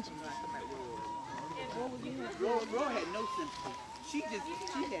 Ro had no sympathy. She had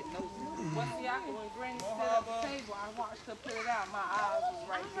no sympathy. When Granny stood at the table, I watched her put it out. My eyes was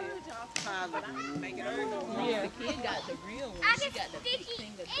right there. Making her Yeah. The kid got the real one. She got the big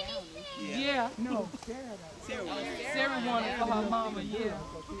finger down. Yeah. No, Sarah wanted for her mama, yeah.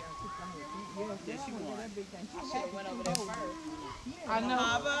 She went over there first. I know.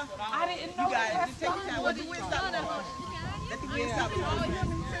 I didn't know that. Just take your time. What the wind stop? Let the wind stop.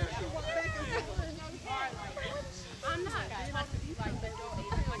 I'm not.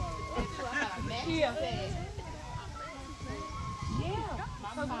 Yeah.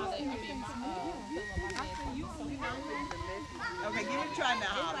 Okay, give it a try now.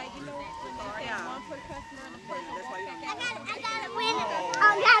 I gotta win. I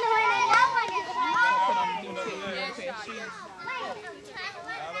gotta win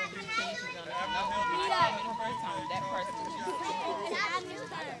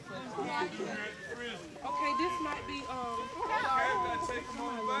Okay, this might be Take them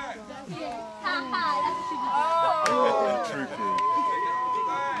on back.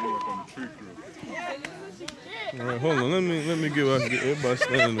 Tricky. All right, hold on. Let me get where I can get. Everybody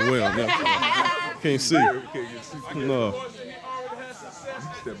standing in the way on that. Can't see. No.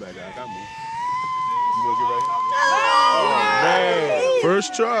 Step back, I got me. Oh, man.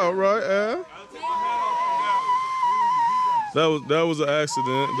 First try, all right, Al. That was an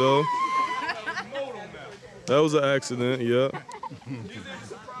accident, though. That was an accident, yeah.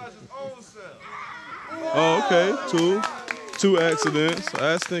 Oh, okay, two accidents.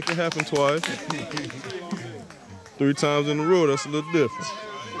 Accident can happen twice. 3 times in a row, that's a little different.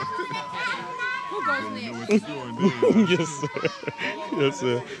 Yes, sir. Yes,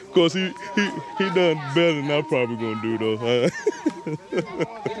 sir. Of course, he done better than I'm probably gonna do, though.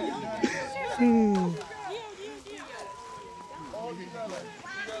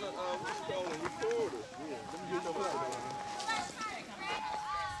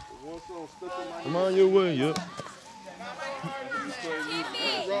 I'm on your way, yep.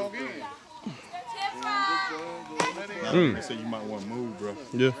 They say you might want to move, bro.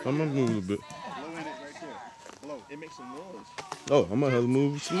 Yeah, I'm gonna move a little bit. It makes some noise. Oh, I might have to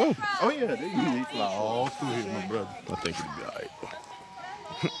move some more. Oh yeah, they usually fly all through here, my brother. I think it'll be all right.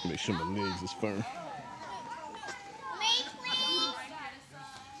 Make sure my legs is firm.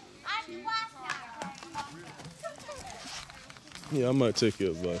 Yeah, I might take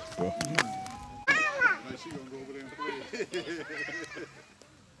your advice, bro. She gonna go over there and play.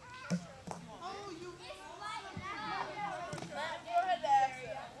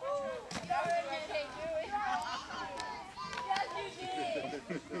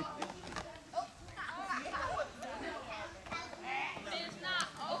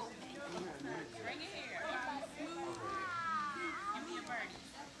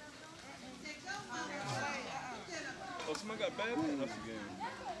 Oh, somebody got bad pants again.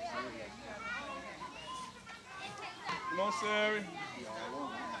 Come on, Sari.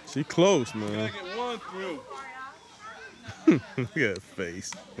 She close, You man. gotta get one through. Look at that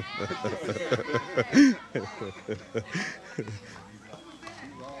face.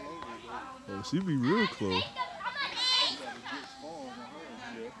 Oh, she be real close.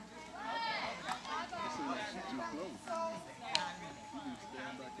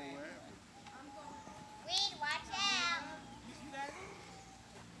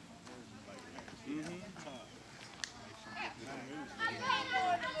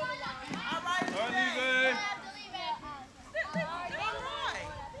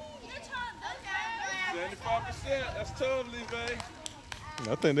 That's tough, Levay.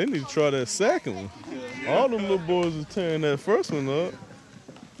 I think they need to try that second one. All them little boys are tearing that first one up.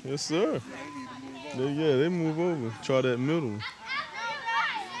 Yes, sir. They move over. Try that middle one.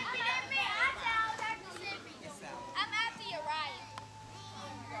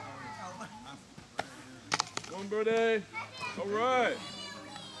 Come on, Birdie. All right.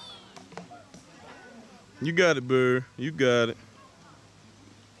 You got it, Bird. You got it.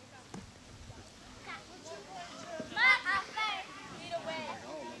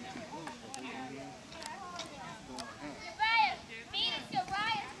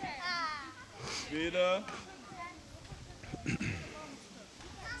 Vida.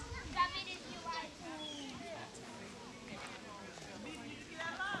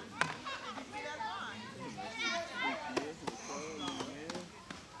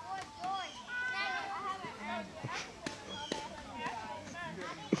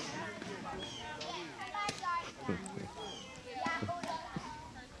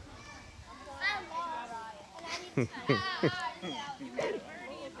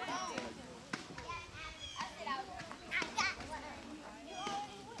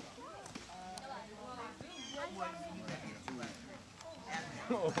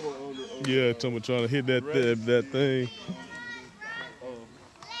 Yeah, trying to hit that thing.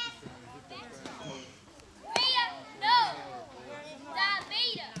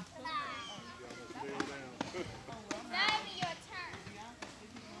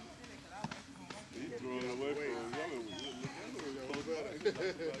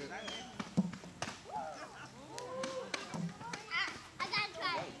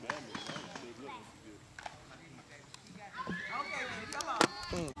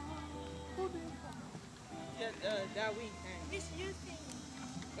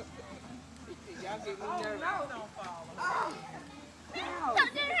 Y'all get me nervous. No, don't fall. Oh. No. You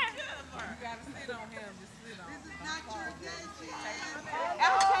gotta sit on him. Just sit on him. This is not your day,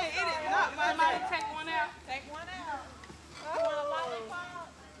 okay, it is not my Somebody day. take one out. Take one out. You want a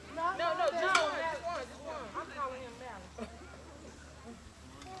lollipop? No, just one. I'm calling him Malin.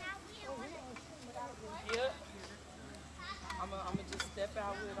 Yep. I'm gonna just step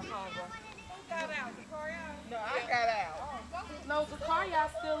out with a hunger. Who got out? Zakaria? No, I got out. No, Zakaria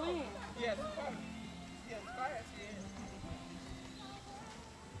still in. Yes.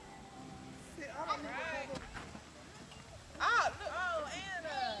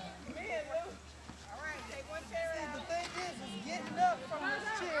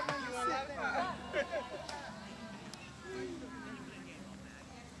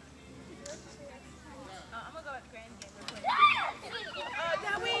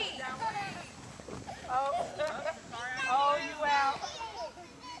 Oh, you out.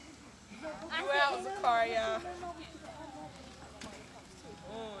 You out, Zakaria.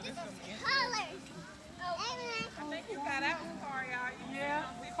 Oh, this is gonna be interesting. I think you got out, Zakaria. Yeah,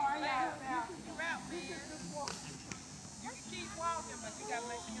 Zakaria out. You're out, man. You can keep walking, but you gotta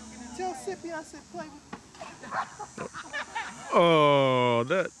make sure you get in. Tell Sippy I said play with. Oh,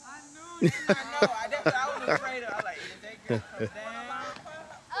 that. I know. I was afraid of. I like, if that girl come down,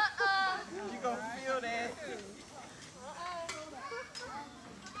 you gonna feel that.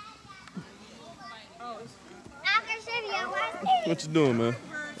 What you doing, man?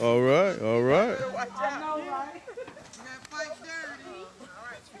 All right, all right. Watch out. I know, right? You gotta fight dirty.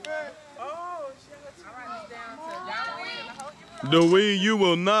 Oh, shit. All right, it's down to y'all win. Dewey, you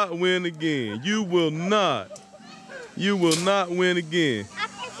will not win again. You will not. You will not win again. I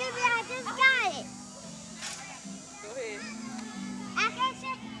just got it. Go ahead.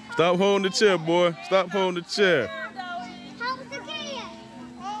 Stop holding the chair, boy. Stop holding the chair. Hold the can.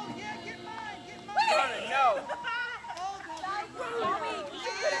 Oh, yeah, get mine, get mine. No.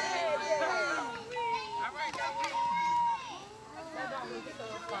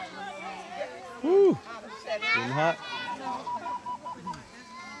 Woo. Getting hot.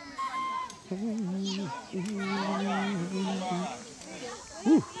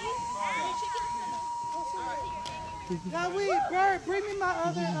 Woo. Now, Bird, bring me my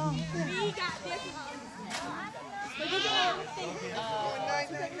other thing. We got this one.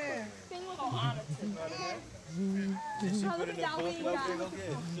 Thing was an honor to me. Did she put it in both? We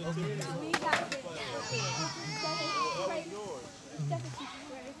got this.